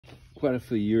quite a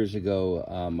few years ago,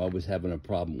 I was having a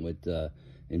problem with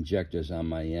injectors on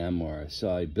my Yanmar. So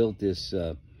I built this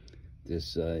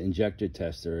injector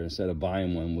tester. Instead of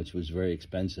buying one, which was very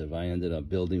expensive, I ended up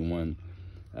building one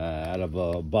out of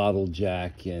a bottle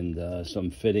jack and some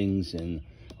fittings and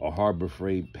a Harbor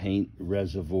Freight paint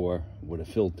reservoir with a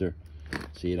filter,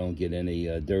 so you don't get any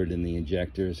dirt in the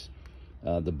injectors.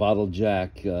 The bottle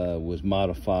jack was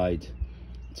modified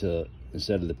to,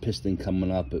 instead of the piston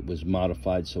coming up, it was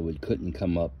modified so it couldn't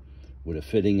come up with a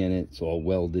fitting in it. It's all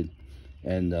welded.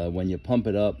 And when you pump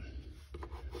it up,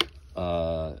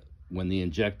 when the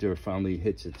injector finally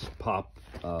hits its pop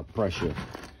pressure,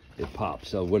 it pops.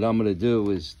 So what I'm going to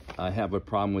do is, I have a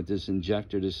problem with this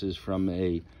injector. This is from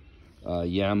a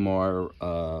Yanmar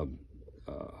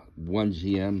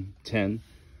 1GM10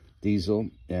 diesel,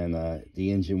 and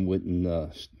the engine wouldn't,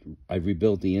 I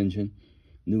rebuilt the engine,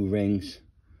 new rings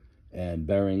and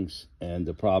bearings, and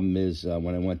the problem is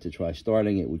when I went to try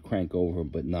starting, it would crank over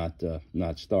but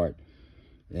not start,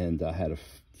 and I had a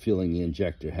feeling the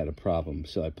injector had a problem.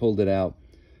 So I pulled it out,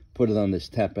 put it on this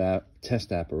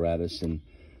test apparatus, and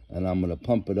I'm going to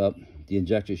pump it up. The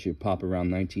injector should pop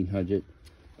around 1900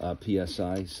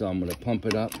 psi, so I'm going to pump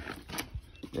it up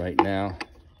right now,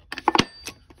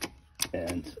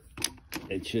 and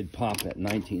it should pop at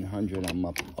 1900. I'm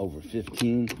up over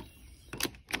 15,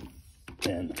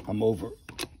 and I'm over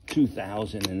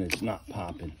 2000, and it's not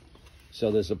popping. So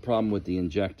there's a problem with the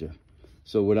injector.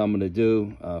 So what I'm going to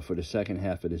do for the second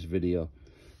half of this video,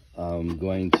 I'm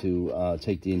going to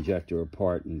take the injector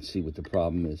apart and see what the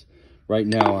problem is. Right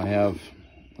now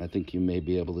I think you may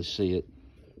be able to see it.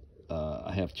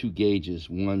 I have two gauges.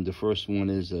 The first one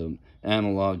is an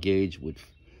analog gauge with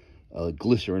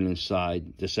glycerin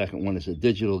inside. The second one is a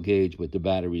digital gauge, but the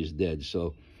battery is dead.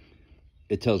 So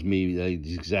it tells me the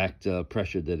exact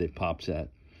pressure that it pops at.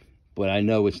 But I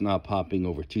know it's not popping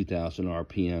over 2,000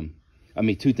 RPM. I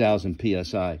mean 2,000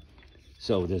 PSI.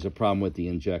 So there's a problem with the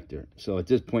injector. So at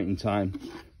this point in time,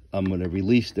 I'm going to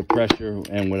release the pressure,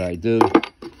 and what I do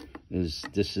is,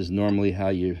 this is normally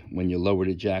how when you lower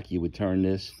the jack, you would turn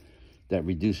this. That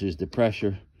reduces the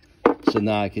pressure. So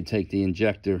now I can take the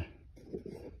injector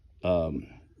off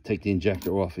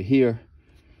of here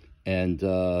and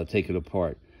take it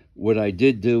apart. What I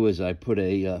did do is I put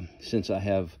since I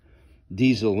have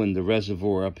diesel in the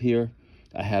reservoir up here,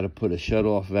 I had to put a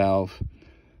shut-off valve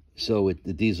so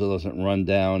the diesel doesn't run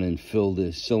down and fill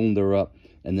the cylinder up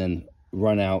and then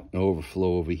run out and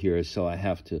overflow over here. So I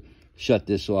have to shut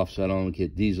this off so I don't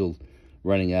get diesel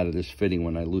running out of this fitting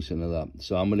when I loosen it up.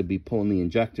 So I'm going to be pulling the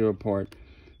injector apart,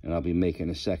 and I'll be making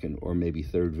a second or maybe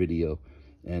third video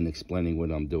and explaining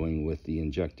what I'm doing with the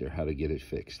injector, how to get it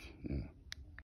fixed. Yeah.